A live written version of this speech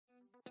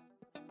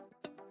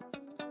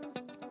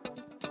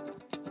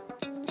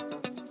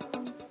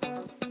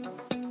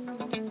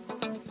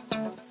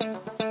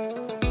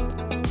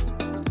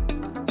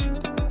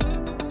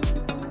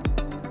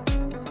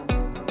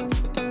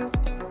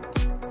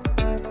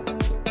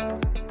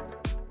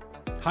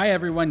Hi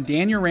everyone,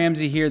 Daniel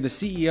Ramsey here, the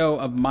CEO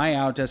of My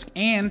Outdesk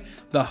and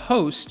the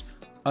host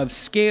of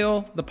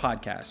Scale the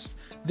Podcast.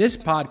 This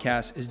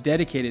podcast is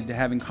dedicated to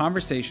having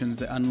conversations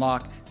that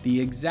unlock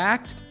the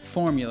exact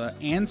formula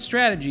and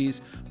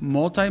strategies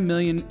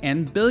multi-million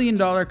and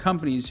billion-dollar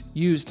companies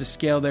use to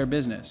scale their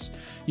business.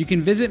 You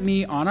can visit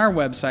me on our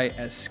website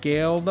at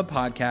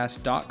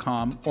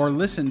scalethepodcast.com or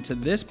listen to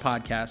this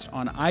podcast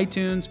on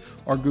iTunes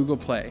or Google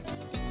Play.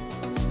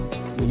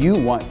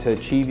 You want to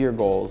achieve your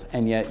goals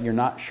and yet you're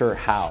not sure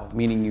how,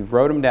 meaning you've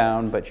wrote them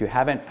down, but you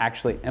haven't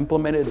actually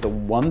implemented the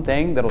one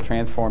thing that'll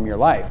transform your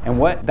life. And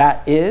what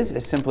that is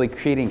simply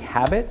creating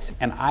habits,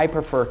 and I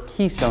prefer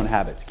keystone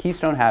habits.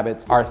 Keystone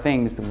habits are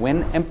things that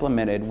when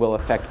implemented will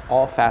affect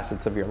all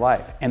facets of your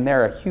life, and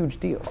they're a huge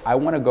deal. I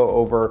want to go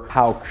over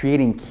how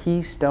creating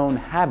keystone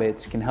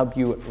habits can help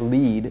you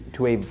lead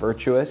to a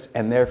virtuous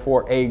and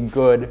therefore a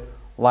good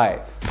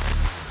life.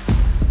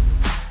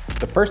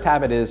 The first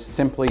habit is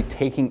simply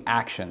taking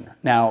action.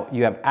 Now,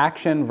 you have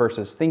action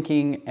versus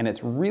thinking, and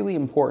it's really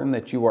important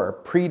that you are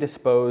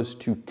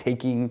predisposed to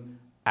taking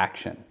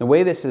action. The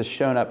way this has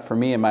shown up for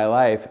me in my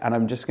life, and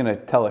I'm just gonna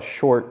tell a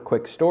short,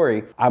 quick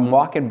story. I'm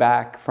walking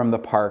back from the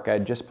park. I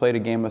just played a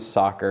game of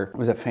soccer. It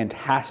was a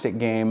fantastic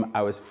game.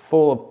 I was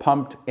full of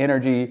pumped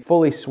energy,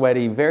 fully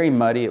sweaty, very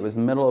muddy. It was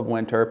the middle of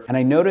winter. And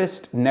I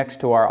noticed next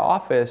to our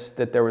office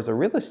that there was a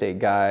real estate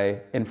guy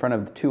in front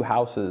of the two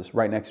houses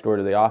right next door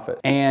to the office.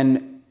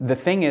 And the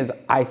thing is,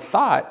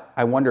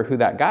 I wonder who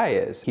that guy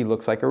is. He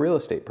looks like a real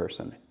estate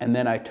person. And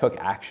then I took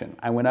action.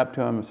 I went up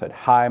to him and said,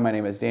 "Hi, my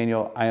name is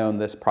Daniel. I own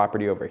this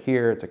property over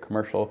here. It's a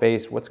commercial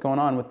base. What's going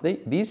on with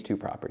these two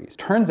properties?"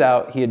 Turns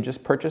out he had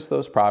just purchased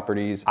those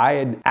properties. I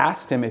had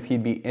asked him if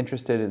he'd be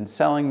interested in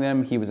selling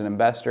them. He was an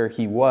investor.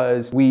 He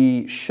was.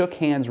 We shook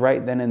hands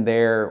right then and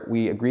there.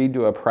 We agreed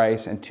to a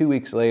price. And 2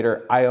 weeks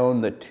later, I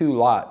own the two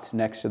lots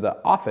next to the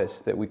office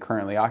that we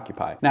currently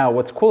occupy. Now,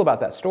 what's cool about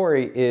that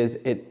story is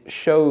it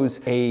shows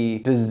a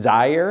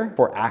desire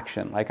for action.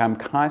 Like I'm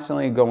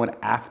constantly going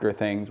after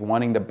things,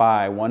 wanting to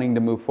buy, wanting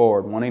to move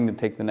forward, wanting to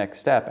take the next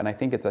step. And I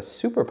think it's a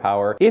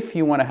superpower if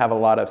you want to have a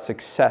lot of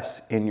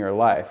success in your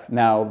life.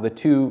 Now, the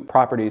two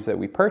properties that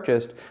we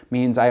purchased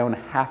means I own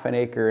half an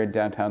acre in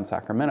downtown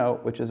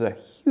Sacramento, which is a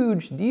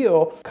huge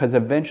deal because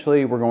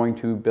eventually we're going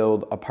to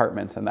build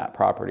apartments in that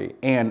property.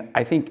 And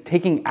I think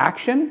taking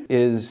action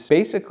is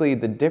basically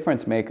the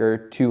difference maker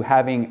to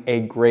having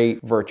a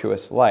great,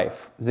 virtuous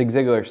life. Zig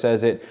Ziglar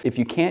says it, if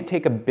you can't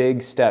take a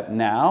big step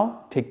now,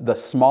 take the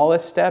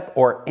smallest step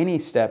or any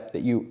step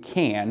that you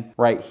can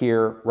right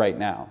here, right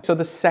now. So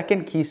the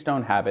second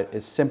keystone habit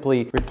is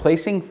simply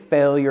replacing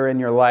failure in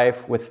your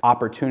life with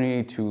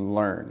opportunity to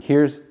learn.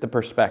 Here's the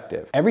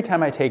perspective. Every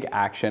time I take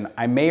action,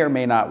 I may or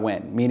may not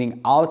win, meaning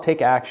I'll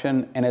take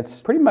action and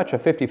it's pretty much a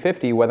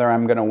 50-50 whether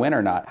I'm gonna win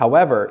or not.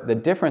 However, the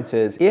difference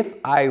is if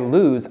I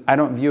lose, I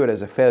don't view it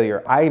as a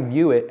failure. I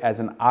view it as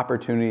an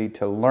opportunity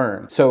to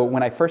learn. So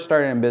when I first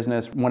started in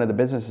business, one of the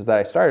businesses that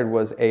I started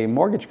was a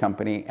mortgage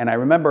company. And I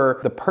remember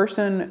the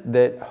person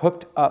that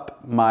hooked up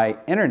my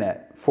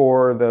internet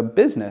for the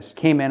business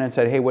came in and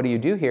said, "Hey, what do you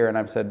do here?" And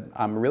I said,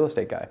 "I'm a real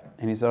estate guy."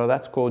 And he said, "Oh,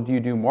 that's cool. Do you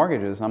do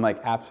mortgages?" And I'm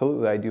like,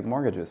 "Absolutely, I do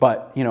mortgages.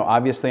 But,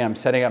 obviously I'm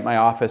setting up my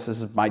office. This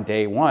is my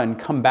day one.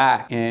 Come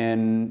back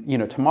in,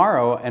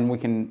 tomorrow and we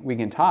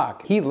can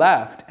talk." He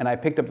left and I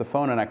picked up the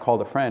phone and I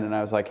called a friend and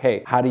I was like,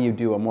 "Hey, how do you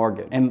do a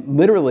mortgage?" And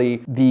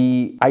literally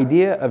the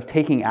idea of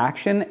taking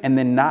action and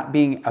then not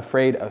being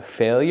afraid of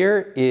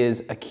failure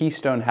is a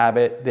keystone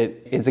habit that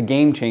is a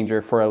game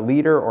changer for a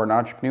leader or an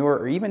entrepreneur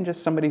or even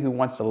just somebody who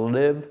wants to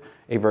live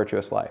a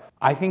virtuous life.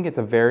 I think it's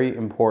a very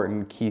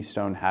important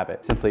keystone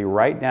habit. Simply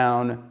write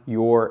down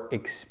your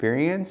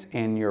experience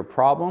and your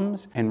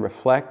problems and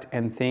reflect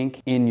and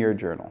think in your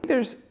journal.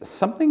 There's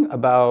something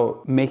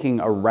about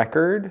making a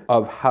record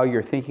of how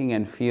you're thinking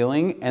and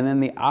feeling, and then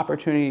the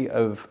opportunity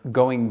of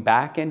going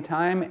back in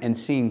time and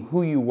seeing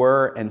who you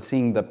were and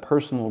seeing the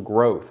personal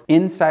growth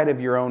inside of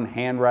your own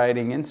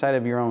handwriting, inside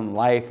of your own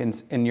life,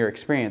 in your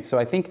experience. So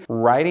I think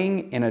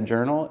writing in a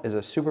journal is a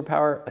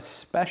superpower,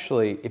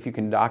 especially if you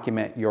can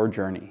document your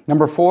journey.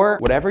 Number 4,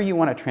 whatever you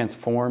want to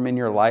transform in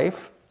your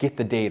life, get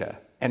the data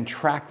and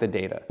track the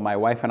data. My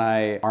wife and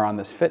I are on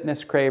this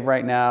fitness crave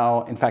right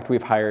now. In fact,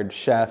 we've hired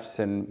chefs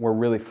and we're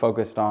really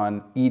focused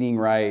on eating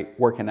right,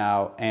 working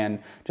out, and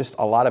just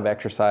a lot of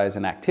exercise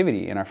and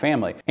activity in our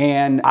family.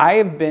 And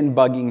I've been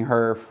bugging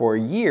her for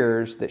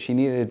years that she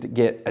needed to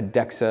get a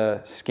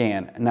DEXA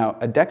scan. Now,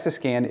 a DEXA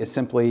scan is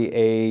simply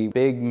a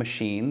big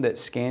machine that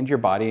scans your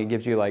body. It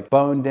gives you like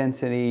bone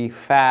density,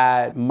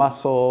 fat,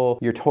 muscle,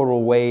 your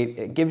total weight.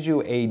 It gives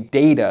you a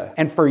data.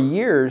 And for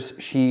years,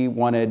 she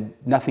wanted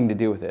nothing to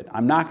do with it.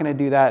 I'm not gonna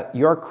do that.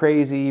 You're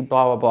crazy,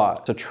 blah, blah,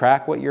 blah. So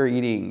track what you're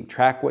eating,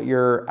 track what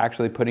you're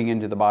actually putting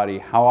into the body,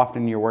 how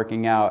often you're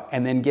working out,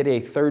 and then get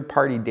a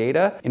third-party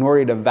data in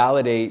order to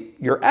validate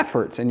your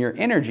efforts and your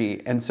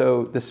energy. And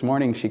so this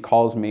morning she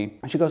calls me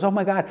and she goes, oh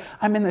my God,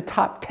 I'm in the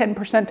top 10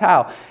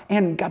 percentile.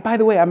 And by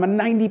the way, I'm a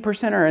 90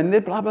 percenter and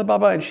blah, blah, blah,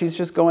 blah. And she's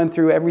just going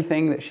through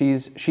everything that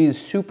she's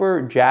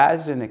super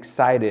jazzed and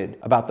excited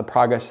about the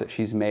progress that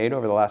she's made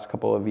over the last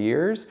couple of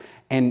years.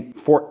 And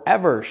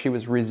forever, she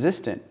was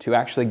resistant to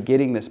actually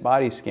getting this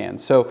body scan.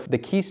 So the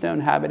keystone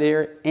habit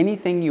here,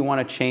 anything you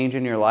want to change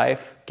in your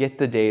life, get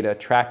the data,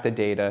 track the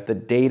data. The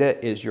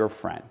data is your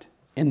friend.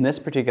 In this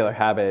particular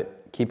habit,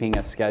 keeping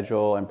a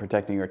schedule and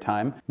protecting your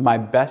time, my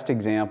best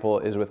example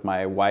is with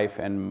my wife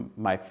and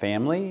my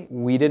family.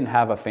 We didn't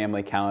have a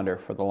family calendar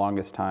for the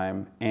longest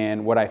time.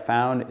 And what I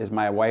found is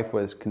my wife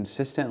was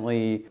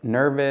consistently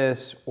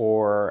nervous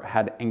or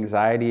had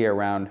anxiety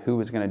around who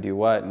was gonna do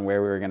what and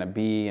where we were gonna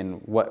be and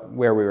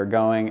where we were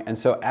going. And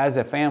so as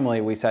a family,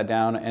 we sat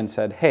down and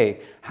said,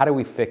 hey, how do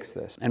we fix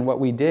this? And what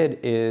we did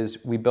is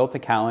we built a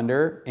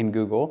calendar in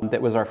Google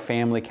that was our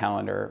family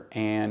calendar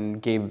and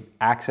gave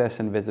access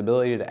and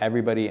visibility to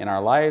everybody in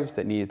our lives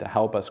that needed to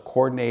help us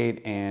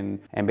coordinate and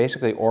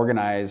basically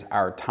organize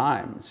our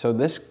time. So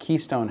this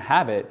keystone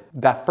habit,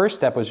 that first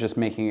step was just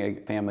making a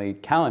family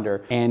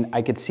calendar, and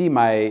I could see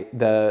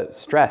the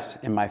stress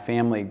in my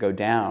family go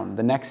down.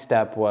 The next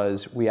step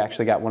was we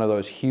actually got one of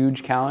those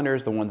huge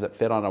calendars, the ones that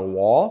fit on a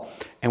wall,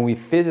 and we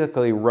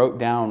physically wrote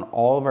down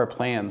all of our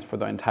plans for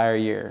the entire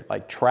year,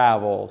 like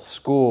travel,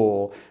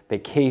 school,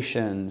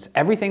 vacations,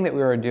 everything that we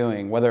were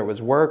doing, whether it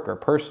was work or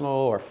personal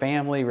or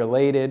family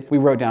related. We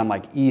wrote down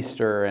like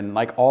Easter and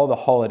like all the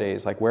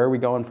holidays, like where are we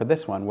going for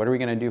this one? What are we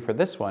gonna do for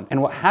this one?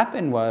 And what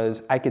happened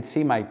was I could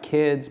see my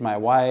kids, my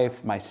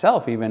wife,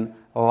 myself even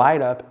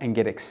light up and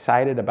get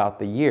excited about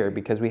the year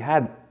because we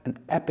had an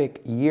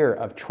epic year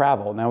of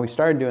travel. Now we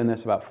started doing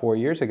this about 4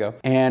 years ago,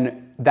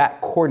 and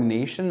that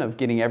coordination of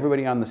getting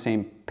everybody on the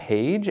same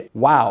page,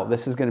 wow,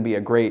 this is gonna be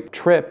a great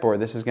trip or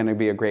this is gonna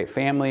be a great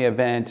family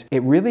event.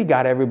 It really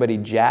got everybody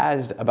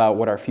jazzed about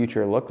what our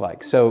future looked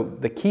like. So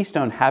the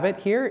keystone habit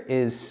here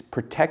is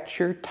protect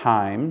your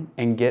time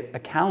and get a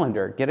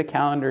calendar. Get a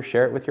calendar,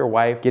 share it with your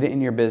wife, get it in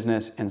your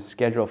business and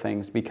schedule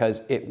things because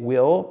it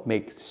will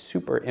make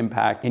super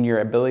impact in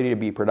your ability to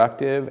be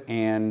productive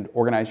and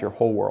organize your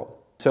whole world.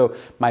 So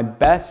my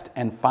best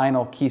and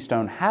final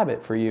keystone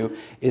habit for you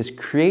is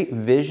create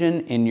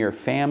vision in your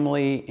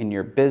family, in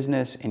your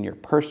business, in your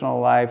personal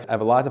life. I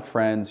have a lot of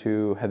friends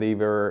who have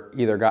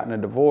either gotten a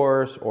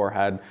divorce or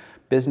had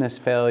business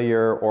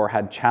failure or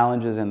had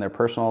challenges in their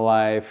personal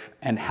life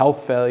and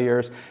health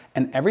failures.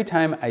 And every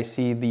time I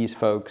see these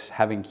folks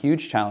having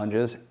huge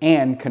challenges,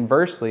 and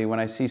conversely, when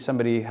I see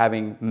somebody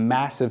having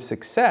massive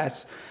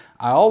success,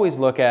 I always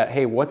look at,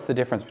 hey, what's the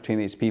difference between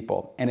these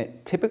people? And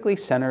it typically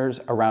centers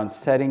around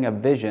setting a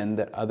vision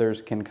that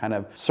others can kind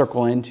of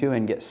circle into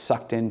and get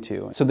sucked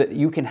into so that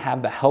you can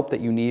have the help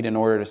that you need in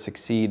order to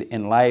succeed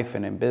in life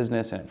and in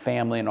business and in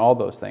family and all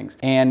those things.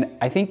 And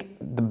I think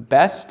the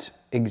best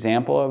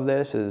example of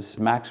this is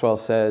Maxwell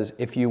says,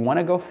 if you want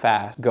to go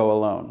fast, go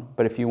alone.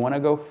 But if you want to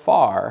go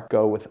far,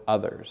 go with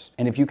others.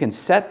 And if you can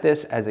set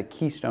this as a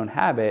keystone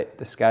habit,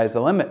 the sky's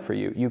the limit for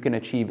you. You can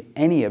achieve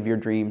any of your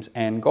dreams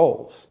and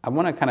goals. I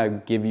want to kind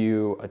of give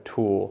you a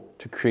tool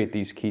to create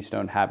these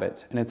keystone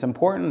habits. And it's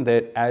important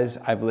that as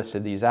I've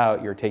listed these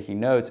out, you're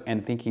taking notes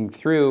and thinking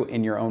through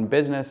in your own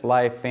business,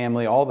 life,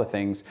 family, all the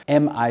things,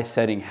 am I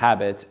setting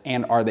habits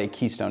and are they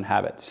keystone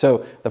habits?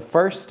 So the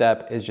first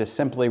step is just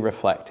simply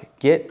reflect.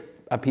 Get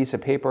a piece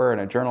of paper and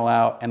a journal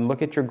out and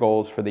look at your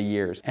goals for the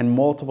years and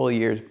multiple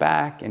years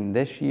back and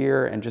this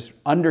year and just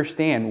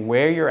understand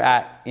where you're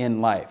at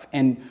in life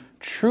and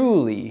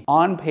truly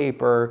on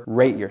paper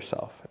rate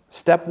yourself.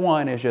 Step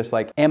one is just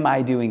like, am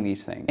I doing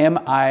these things? Am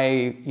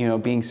I,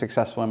 being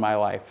successful in my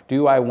life?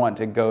 Do I want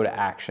to go to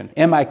action?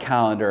 Am I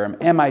calendar?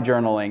 Am I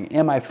journaling?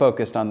 Am I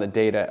focused on the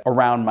data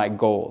around my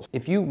goals?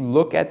 If you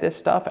look at this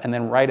stuff and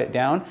then write it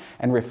down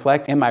and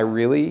reflect, am I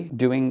really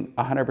doing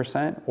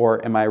 100%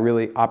 or am I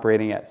really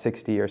operating at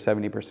 60 or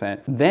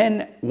 70%?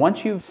 Then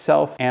once you've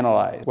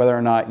self-analyzed whether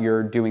or not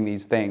you're doing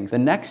these things, the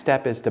next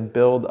step is to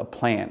build a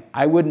plan.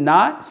 I would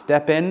not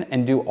step in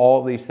and do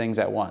all these things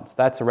at once.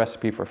 That's a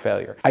recipe for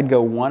failure. I'd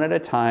go one at a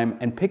time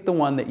and pick the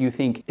one that you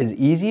think is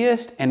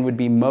easiest and would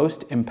be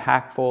most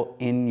impactful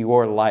in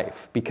your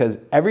life because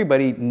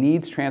everybody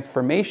needs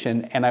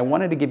transformation, and I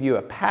wanted to give you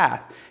a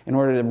path in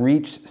order to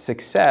reach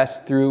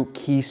success through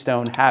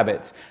keystone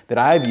habits that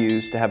I've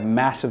used to have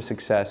massive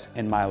success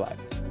in my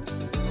life.